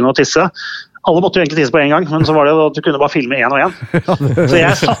noen måtte begynne å tisse, alle måtte jo egentlig tisse på en gang, men så var det jo at du kunne bare filme en og en. Så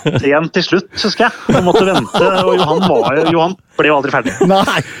jeg satt igjen til slutt, husker jeg, og måtte vente, og Johan ble jo aldri ferdig.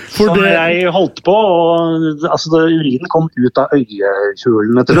 Nei, så jeg holdt på, og altså, urinen kom ut av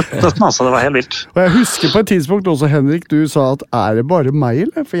øyekjulene til slutt, altså, det var helt vilt. Og jeg husker på et tidspunkt også, Henrik, du sa at er det bare meg,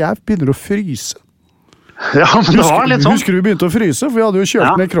 eller? For jeg begynner å fryse. Ja, men det var litt sånn. Husker du begynte å fryse? For vi hadde jo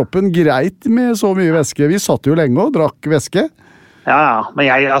kjørt ned kroppen greit med så mye væske. Vi satt jo lenge og drakk væske. Ja, men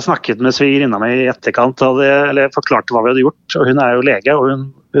jeg har snakket med svigerinna mi i etterkant, eller forklarte hva vi hadde gjort, og hun er jo lege, og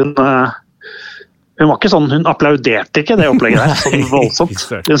hun var ikke sånn, hun applauderte ikke det opplegget der, sånn voldsomt.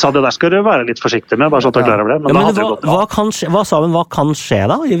 Hun sa det der skal du være litt forsiktig med, bare så at du er klar over det. Men hva sa hun, hva kan skje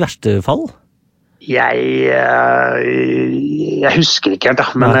da, i verste fall? Jeg husker ikke helt, da,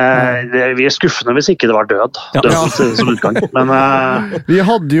 men vi er skuffende hvis ikke det var død som utgang. Men vi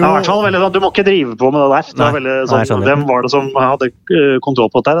hadde jo... I hvert fall veldig, du må ikke drive på med det der. Det var veldig sånn, hvem var det som hadde kontroll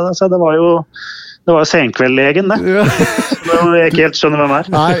på det der? Så det var jo senkveldlegen, det. Jeg ikke helt skjønner hvem er.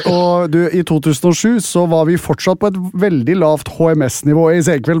 Nei, og du, i 2007 så var vi fortsatt på et veldig lavt HMS-nivå i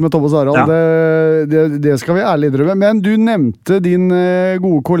Senkveld med Thomas Harald. Ja. Det skal vi ærlig innrømme. Men du nevnte din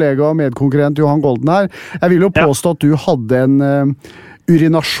gode kollega og medkonkurrent Johan Golden her. Jeg vil jo påstå at du hadde en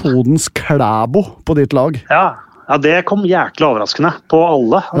urinasjonens klæbo på ditt lag. Ja, det kom jæklig overraskende på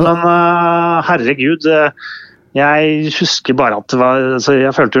alle. Men herregud, jeg husker bare at det var, så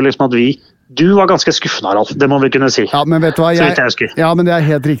jeg følte jo liksom at du var ganske skuffende, Harald. Det må vi kunne si. Ja, men vet du hva? Ja, men det er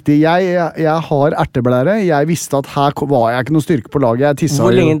helt riktig. Jeg har erteblære. Jeg visste at her var jeg ikke noe styrke på laget. Jeg tisset.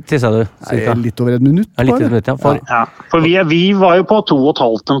 Hvor lenge tisset du? Litt over et minutt. Ja, litt over et minutt, ja. For vi var jo på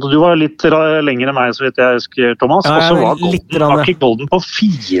 2,5. Du var litt lenger enn meg, så vidt jeg husker, Thomas. Og så var ikke Golden på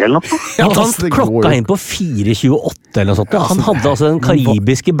 4 eller noe. Ja, han klokka inn på 4,28 eller noe sånt. Han hadde altså den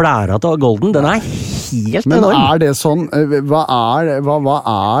karibiske blæra til Golden. Den er helt enorm. Men er det sånn, hva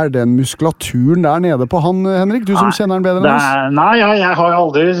er den muskulaturen der nede på han, Henrik? Du som kjenner han bedre enn oss? Nei, jeg har jo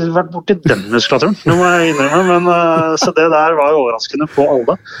aldri vært borti den muskulaturen. Nå må jeg innrømme, men så det der var overraskende på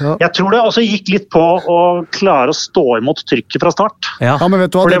alle. Ja. Jeg tror det også gikk litt på å klare å stå imot trykket fra start. Ja, men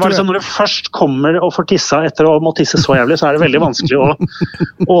vet du hva? For det var liksom, når du først kommer og får tissa etter å må tisse så jævlig, så er det veldig vanskelig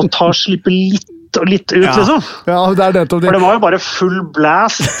å slippe litt ut, liksom. Ja, det er det. For det var jo bare full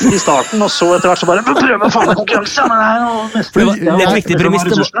blast i starten, og så etter hvert så bare prøve å faen meg konkurranse.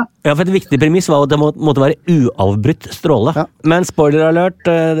 Et viktig premiss var at det måtte være uavbrutt stråle. Ja. Men spoiler alert,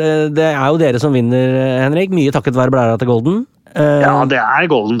 det er jo dere som vinner, Henrik. Mye takket være blæra til Golden. Ja, det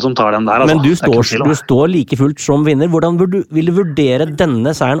er Golden som tar den der. Altså. Men du står like fullt som vinner. Hvordan vil du vurdere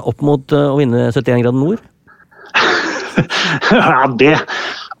denne seieren opp mot å vinne 71 grader nord? Ja, det...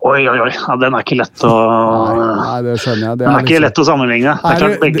 Oi, ja, den er ikke lett å... Nei, det skjønner jeg. Den er ikke lett å sammenligne. Det er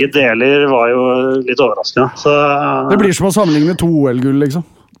klart, begge deler var jo litt overraskende. Så... Det blir som å sammenligne 2 OL-gull, liksom.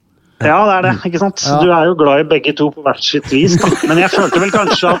 Ja, det er det, ikke sant? Ja. Du er jo glad i begge to på hvert sitt vis, da. Men jeg følte vel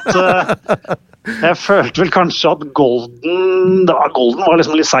kanskje at Golden var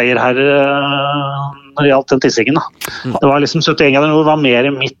liksom litt seier her når det gjaldt den tissingen, da. Det var liksom 71 grader nord var mer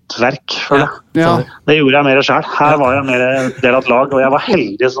mitt verk, føler jeg. Ja. Det gjorde jeg mer selv. Her var jeg mer del av et lag, og jeg var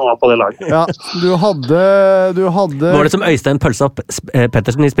heldig som var på det laget. Ja, du hadde... Var det som Øystein pølsa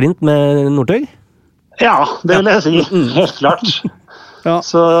Pettersen i sprint med Northug? Ja, det vil jeg si. Helt klart. Ja.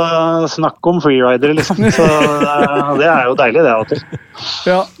 Så snakk om freerider, liksom. Så det er jo deilig, det, alltid.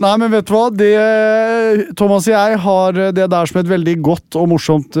 Ja, nei, men vet du hva? Thomas og jeg har det der som et veldig godt og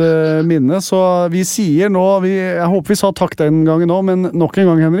morsomt minne, så vi sier nå, jeg håper vi sa takk den gangen nå, men nok en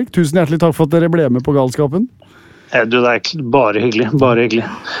gang, Henrik, tusen hjertelig takk for at dere ble med på galskapen. Du, det er bare hyggelig. Bare hyggelig.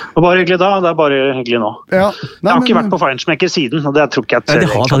 Og bare hyggelig da, det er bare hyggelig nå. Ja. Jeg har ikke vært på Feinschmecker siden, og det tror ikke jeg Nei, det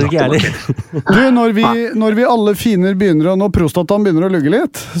har faktisk ikke jeg heller. Du, når vi alle finer begynner, og når prostataen begynner å lugge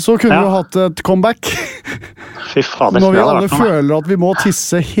litt, så kunne vi hatt et comeback. Fy fader. Når vi alle føler at vi må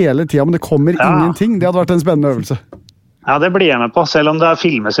tisse hele tiden, men det kommer ingenting. Det hadde vært en spennende øvelse. Ja, det blir jeg med på, selv om det er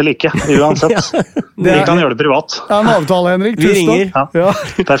filmes eller ikke, uansett. Vi kan gjøre det privat. Ja, en avtale, Henrik. Vi ringer. Ja.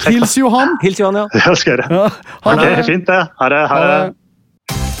 Perfekt. Hils Johan. Hils Johan, ja. Det skal jeg gjøre. Ok, fint det. Ha det.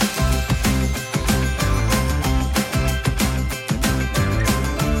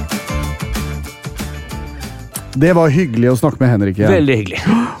 Det var hyggelig å snakke med Henrik igjen. Veldig hyggelig.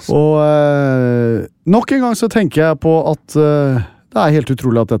 Og nok en gang så tenker jeg på at det er helt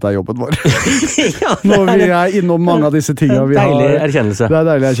utrolig at dette er jobben vår. Når vi er innom mange av disse tingene vi har. Deilig erkjennelse. Det er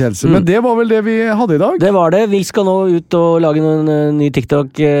deilig erkjennelse. Men det var vel det vi hadde i dag? Det var det. Vi skal nå ut og lage en ny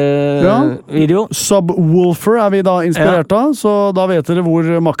TikTok-video. Subwoolfer er vi da inspirert av, så da vet dere hvor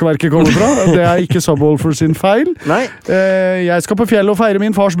makkeverket kommer fra. Det er ikke Subwoolfer sin feil. Nei. Jeg skal på fjellet og feire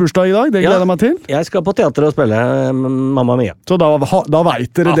min fars bursdag i dag. Det gleder jeg meg til. Jeg skal på teater og spille Mamma Mia. Så da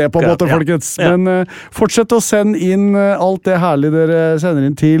vet dere det på en måte, folkens. Men fortsett å sende inn alt det herlige dere sender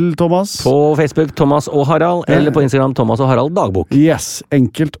inn til Thomas. På Facebook Thomas og Harald, eller på Instagram Thomas og Harald Dagbok. Yes,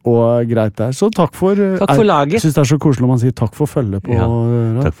 enkelt og greit der. Så takk for laget. Jeg synes det er så koselig når man sier takk for følge på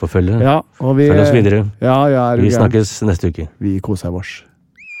Takk for følge. Ja, og følg oss videre. Vi snakkes neste uke. Vi koser oss.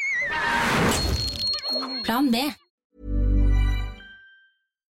 Plan B.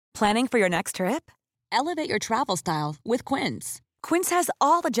 Planning for your next trip? Elevate your travel style with Quince. Quince has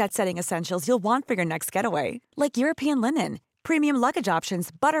all the jet-setting essentials you'll want for your next getaway, like European linen, premium luggage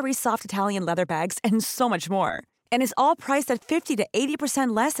options, buttery soft Italian leather bags, and so much more. And is all priced at 50 to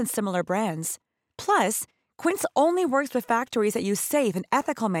 80% less than similar brands. Plus, Quince only works with factories that use safe and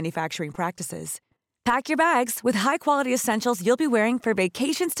ethical manufacturing practices. Pack your bags with high-quality essentials you'll be wearing for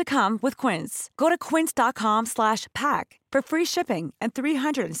vacations to come with Quince. Go to quince.com/pack for free shipping and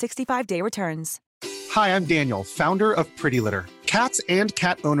 365-day returns. Hi, I'm Daniel, founder of Pretty Litter. Cats and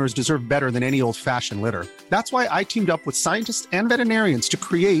cat owners deserve better than any old-fashioned litter. That's why I teamed up with scientists and veterinarians to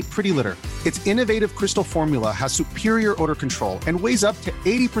create Pretty Litter. Its innovative crystal formula has superior odor control and weighs up to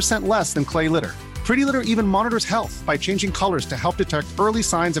 80% less than clay litter. Pretty Litter even monitors health by changing colors to help detect early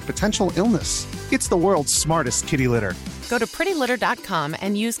signs of potential illness. It's the world's smartest kitty litter. Go to prettylitter.com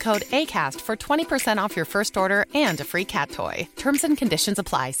and use code ACAST for 20% off your first order and a free cat toy. Terms and conditions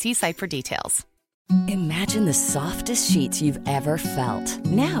apply. See site for details. Imagine the softest sheets you've ever felt.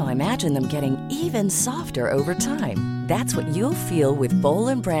 Now imagine them getting even softer over time. That's what you'll feel with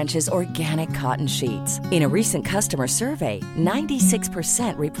Boll & Branch's organic cotton sheets. In a recent customer survey,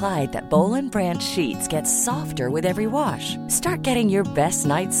 96% replied that Boll & Branch sheets get softer with every wash. Start getting your best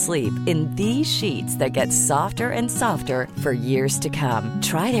night's sleep in these sheets that get softer and softer for years to come.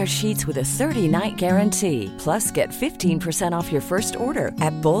 Try their sheets with a 30-night guarantee. Plus, get 15% off your first order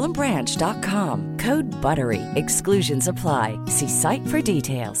at bollandbranch.com. Code BUTTERY. Exclusions apply. See site for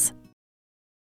details.